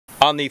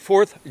On the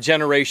 4th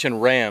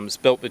generation Rams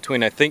built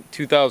between I think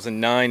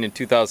 2009 and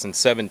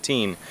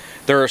 2017,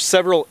 there are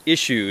several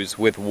issues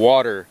with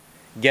water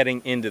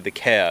getting into the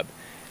cab.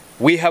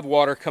 We have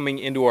water coming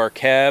into our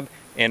cab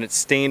and it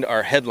stained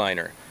our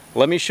headliner.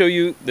 Let me show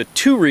you the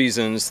two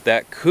reasons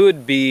that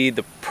could be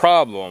the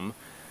problem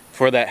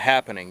for that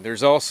happening.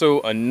 There's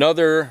also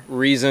another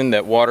reason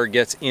that water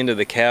gets into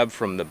the cab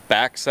from the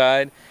back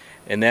side,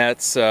 and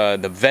that's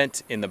the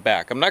vent in the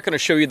back. I'm not going to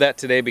show you that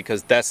today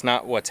because that's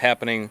not what's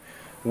happening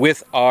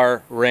with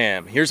our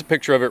Ram. Here's a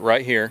picture of it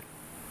right here.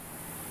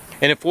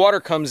 And if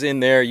water comes in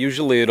there,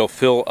 usually it'll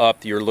fill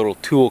up your little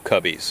tool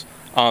cubbies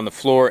on the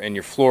floor and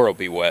your floor will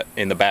be wet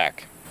in the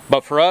back.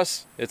 But for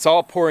us, it's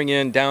all pouring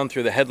in down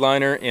through the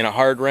headliner in a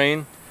hard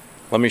rain.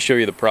 Let me show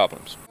you the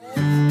problems.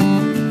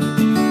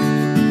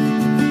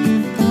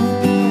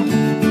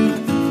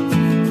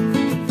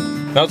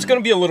 Now it's going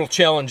to be a little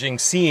challenging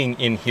seeing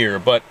in here,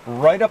 but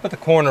right up at the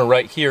corner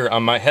right here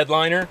on my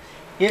headliner,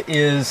 it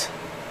is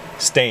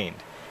stained.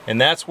 And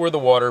that's where the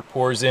water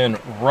pours in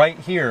right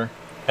here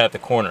at the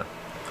corner.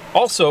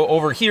 Also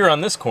over here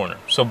on this corner,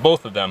 so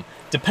both of them,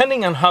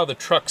 depending on how the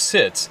truck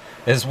sits,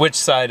 is which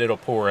side it'll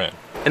pour in.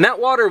 And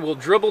that water will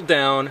dribble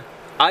down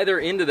either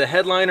into the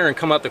headliner and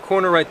come out the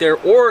corner right there,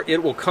 or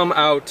it will come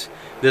out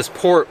this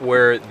port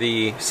where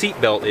the seat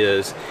belt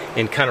is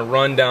and kind of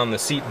run down the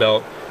seat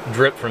belt,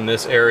 drip from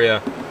this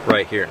area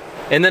right here.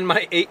 And then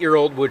my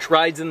 8-year-old, which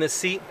rides in this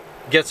seat,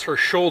 gets her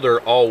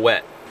shoulder all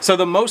wet. So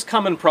the most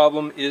common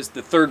problem is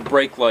the third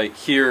brake light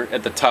here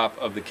at the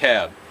top of the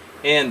cab.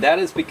 And that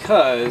is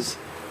because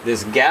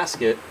this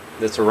gasket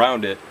that's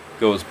around it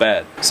goes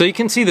bad. So you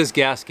can see this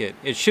gasket.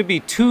 It should be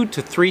 2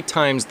 to 3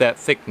 times that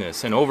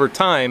thickness, and over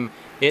time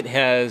it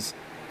has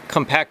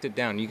compacted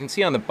down. You can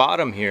see on the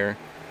bottom here,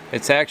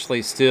 it's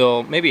actually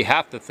still maybe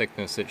half the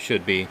thickness it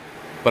should be,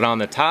 but on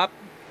the top,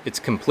 it's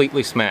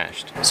completely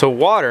smashed. So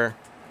water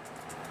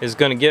is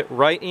going to get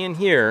right in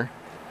here.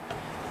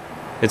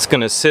 It's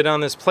going to sit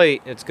on this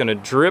plate, it's going to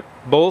drip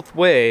both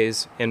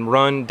ways and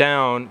run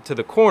down to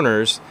the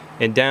corners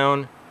and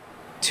down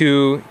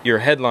to your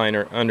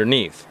headliner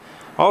underneath.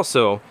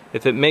 Also,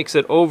 if it makes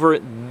it over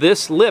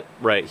this lip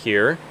right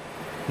here,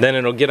 then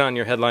it'll get on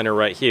your headliner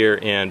right here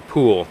and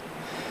pool.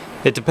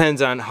 It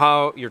depends on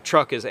how your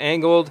truck is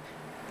angled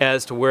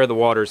as to where the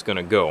water is going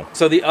to go.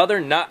 So the other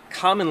not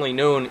commonly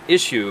known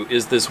issue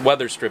is this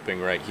weather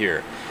stripping right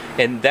here.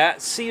 And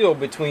that seal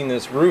between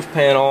this roof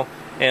panel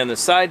and the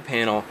side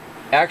panel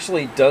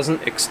actually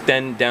doesn't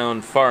extend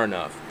down far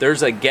enough.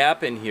 There's a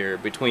gap in here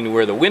between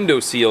where the window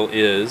seal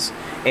is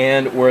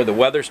and where the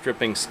weather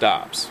stripping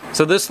stops.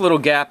 So this little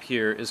gap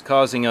here is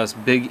causing us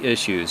big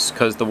issues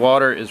because the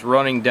water is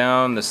running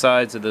down the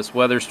sides of this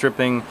weather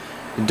stripping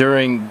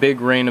during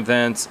big rain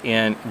events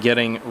and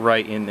getting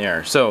right in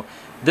there. So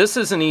this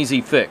is an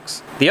easy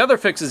fix. The other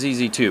fix is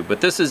easy too,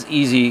 but this is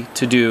easy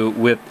to do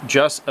with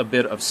just a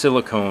bit of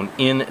silicone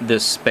in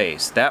this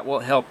space. That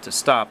will help to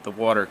stop the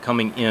water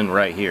coming in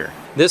right here.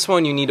 This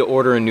one you need to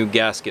order a new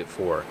gasket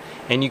for.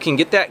 And you can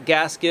get that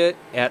gasket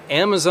at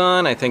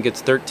Amazon, I think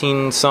it's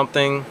 13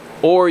 something,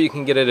 or you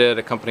can get it at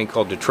a company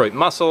called Detroit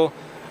Muscle.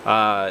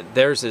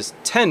 Theirs is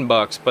 10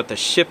 bucks, but the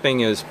shipping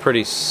is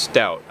pretty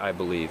stout, I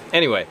believe.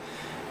 Anyway,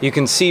 you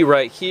can see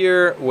right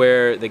here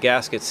where the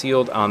gasket's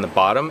sealed on the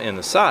bottom and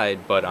the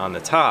side, but on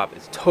the top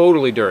it's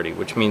totally dirty,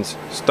 which means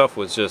stuff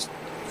was just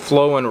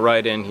flowing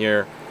right in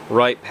here,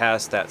 right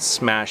past that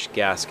smashed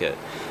gasket.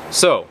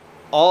 So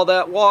all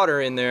that water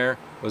in there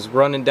was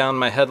running down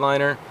my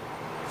headliner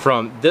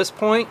from this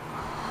point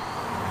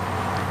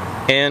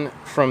and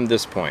from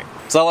this point.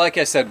 So like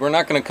I said, we're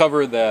not going to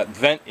cover the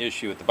vent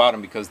issue at the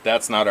bottom because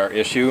that's not our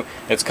issue.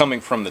 It's coming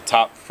from the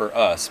top for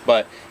us.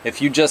 But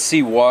if you just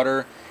see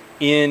water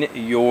in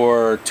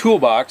your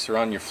toolbox or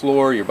on your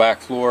floor, your back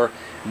floor,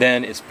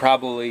 then it's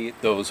probably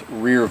those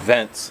rear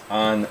vents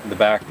on the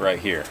back right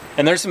here.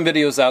 And there's some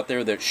videos out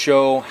there that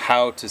show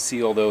how to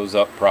seal those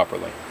up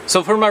properly.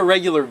 So for my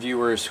regular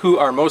viewers who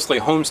are mostly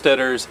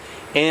homesteaders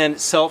and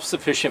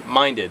self-sufficient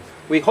minded,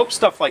 we hope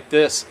stuff like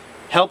this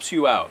helps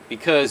you out,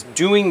 because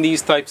doing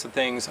these types of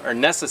things are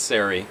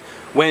necessary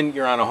when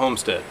you're on a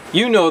homestead.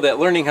 You know that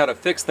learning how to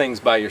fix things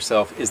by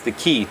yourself is the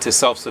key to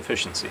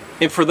self-sufficiency.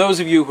 And for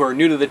those of you who are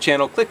new to the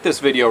channel, click this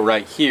video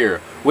right here,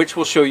 which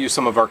will show you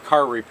some of our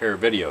car repair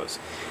videos.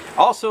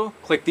 Also,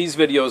 click these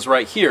videos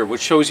right here,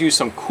 which shows you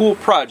some cool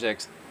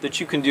projects that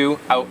you can do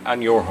out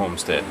on your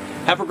homestead.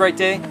 Have a great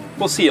day.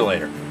 We'll see you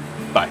later.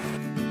 Bye.